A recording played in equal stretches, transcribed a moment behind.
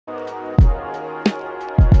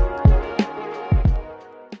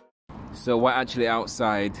So we're actually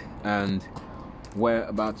outside and we're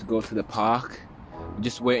about to go to the park. We're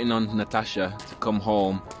just waiting on Natasha to come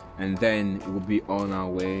home and then we'll be on our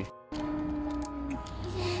way.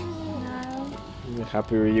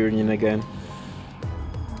 Happy reunion again.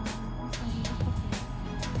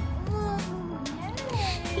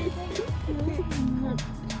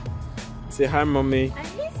 Say hi, mommy. I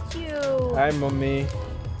missed you. Hi, mommy.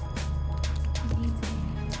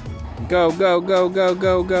 Go, go, go, go,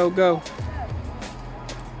 go, go, go.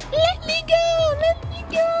 Let me go. Let me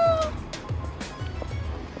go.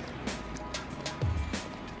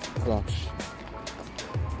 Gosh.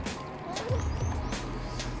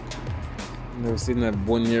 Never seen a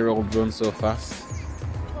 1-year-old run so fast.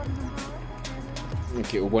 1.5.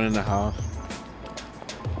 Okay, 1.5.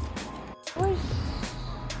 Whoosh.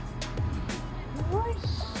 Whoosh.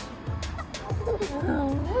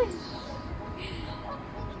 Whoosh.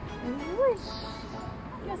 Whoosh.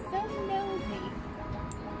 You're so nosy.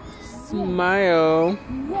 Smile.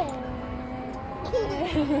 Yeah.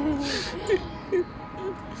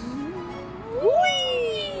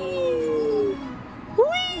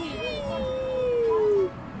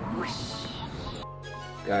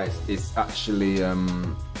 Guys, it's actually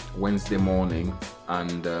Wednesday morning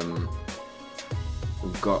and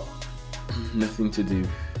we've got nothing to do.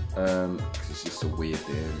 It's just a weird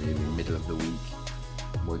day, really, middle of the week.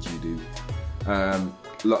 What do you do?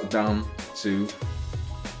 Lockdown 2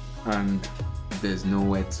 and there's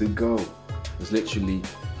nowhere to go. It's literally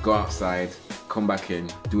go outside, come back in,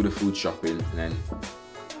 do the food shopping and then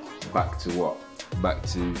back to what? Back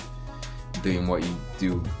to doing what you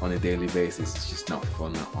do on a daily basis. It's just not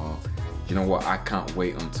fun at all. You know what? I can't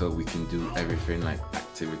wait until we can do everything, like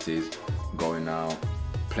activities, going out,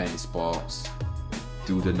 playing sports,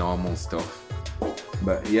 do the normal stuff.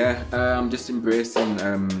 But yeah, I'm just embracing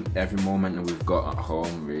every moment that we've got at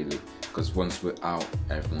home, really, because once we're out,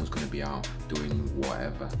 everyone's going to be out doing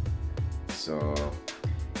whatever. So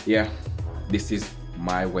yeah, this is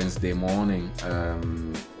my Wednesday morning.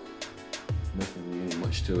 Nothing really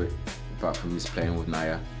much to it apart from just playing with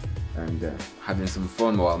Naya and having some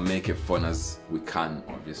fun. Well, I'll make it fun as we can,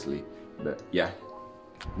 obviously. But yeah,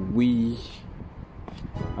 we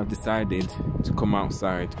have decided to come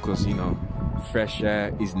outside because, you know, fresh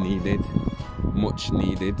air is needed, much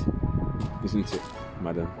needed, isn't it,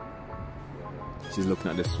 madam? She's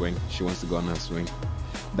looking at the swing. She wants to go on her swing.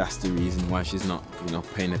 That's the reason why she's not, you know,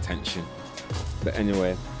 paying attention. But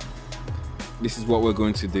anyway, this is what we're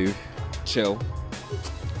going to do. Chill.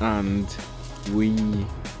 And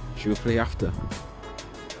should we play after?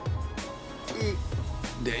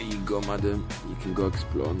 There you go, madam. You can go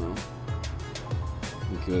explore now.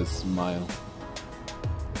 Because smile.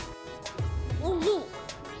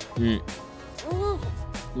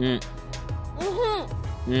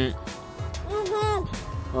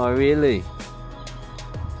 Oh, really?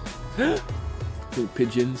 Big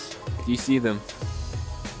pigeons. Do you see them?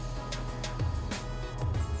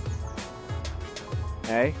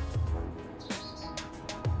 Hey?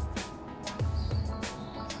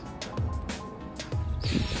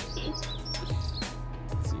 See,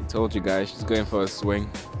 I told you guys, she's going for a swing.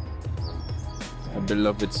 A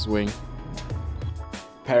beloved swing.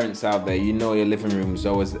 Parents out there, you know your living room is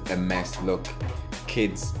always a mess. Look,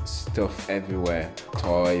 kids stuff everywhere.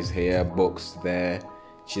 Toys here, books there.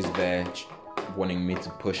 She's there wanting me to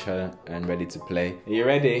push her and ready to play. Are you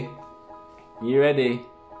ready? You ready?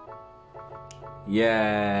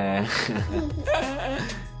 Yeah.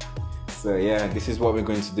 So yeah, this is what we're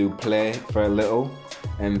going to do. Play for a little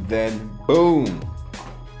and then boom,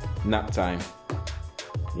 nap time.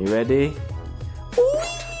 You ready?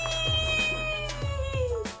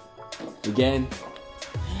 Again.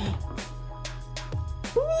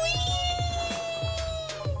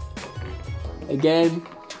 Again.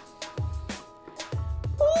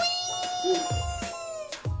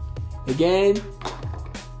 Again.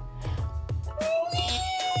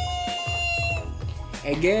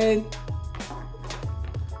 Again.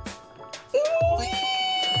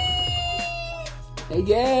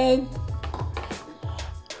 Again.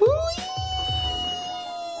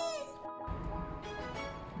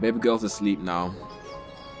 Baby girl's asleep now.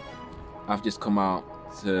 I've just come out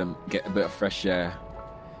to get a bit of fresh air.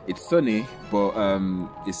 It's sunny, but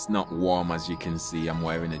it's not warm, as you can see. I'm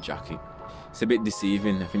wearing a jacket. It's a bit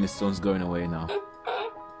deceiving. I think the sun's going away now.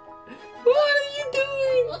 What are you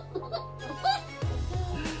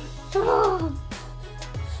doing?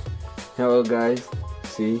 Hello guys.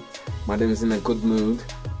 See, madam's in a good mood.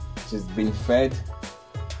 She's been fed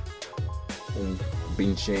and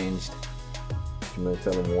been changed. I'm gonna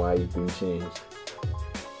tell him why you've been changed.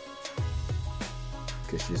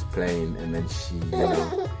 because she's playing, and then she, you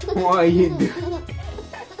know. What are you doing?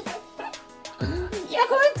 You're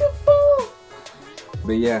going to fall.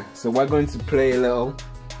 But yeah, so we're going to play a little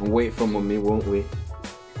and wait for Mummy, won't we?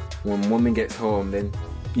 When Mummy gets home, then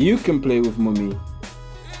you can play with Mummy.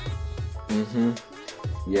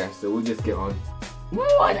 Yeah, so we'll just get on.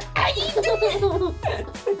 What are you doing?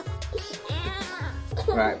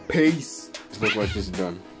 Right, peace. Look what she's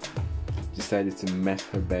done. Decided to mess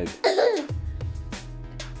her bed.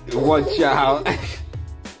 Watch out.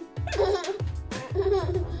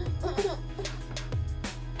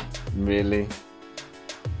 Really?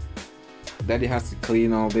 Daddy has to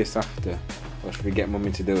clean all this after, or should we get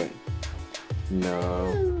Mummy to do it?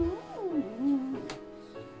 No.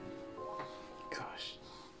 Gosh.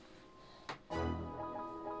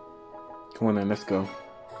 Come on then, let's go.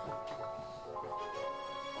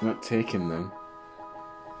 I'm not taking them.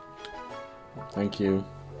 Thank you.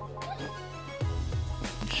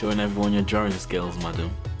 Showing everyone your drawing skills, madam.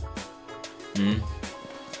 Come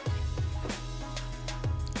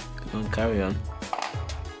on, carry on.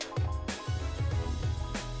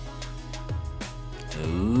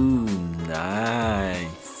 Ooh,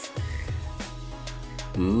 nice.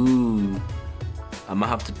 Ooh. I might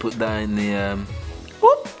have to put that in the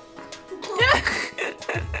Whoop.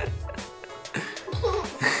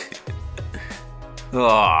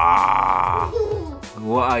 Oh,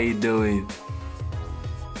 what are you doing?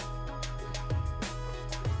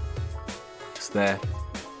 It's there.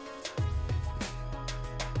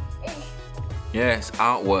 Yes,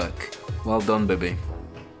 artwork. Well done, baby.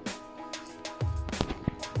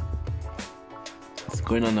 It's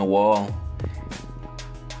going on the wall.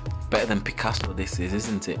 Better than Picasso this is,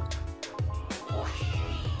 isn't it?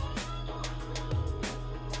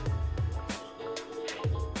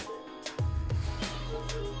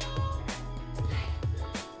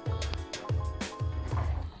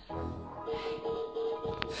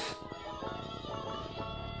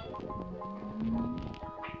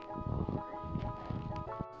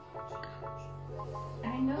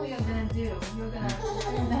 I know what you're gonna do. You're gonna do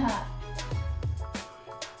that.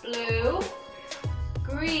 Blue,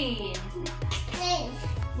 green.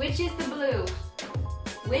 Which is the blue?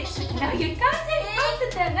 Which? No, you can't take both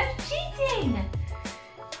of them. That's cheating.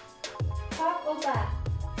 Top or back?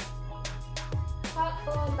 Top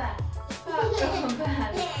or back? Top or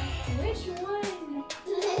back? Which one?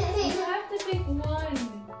 You have to pick one.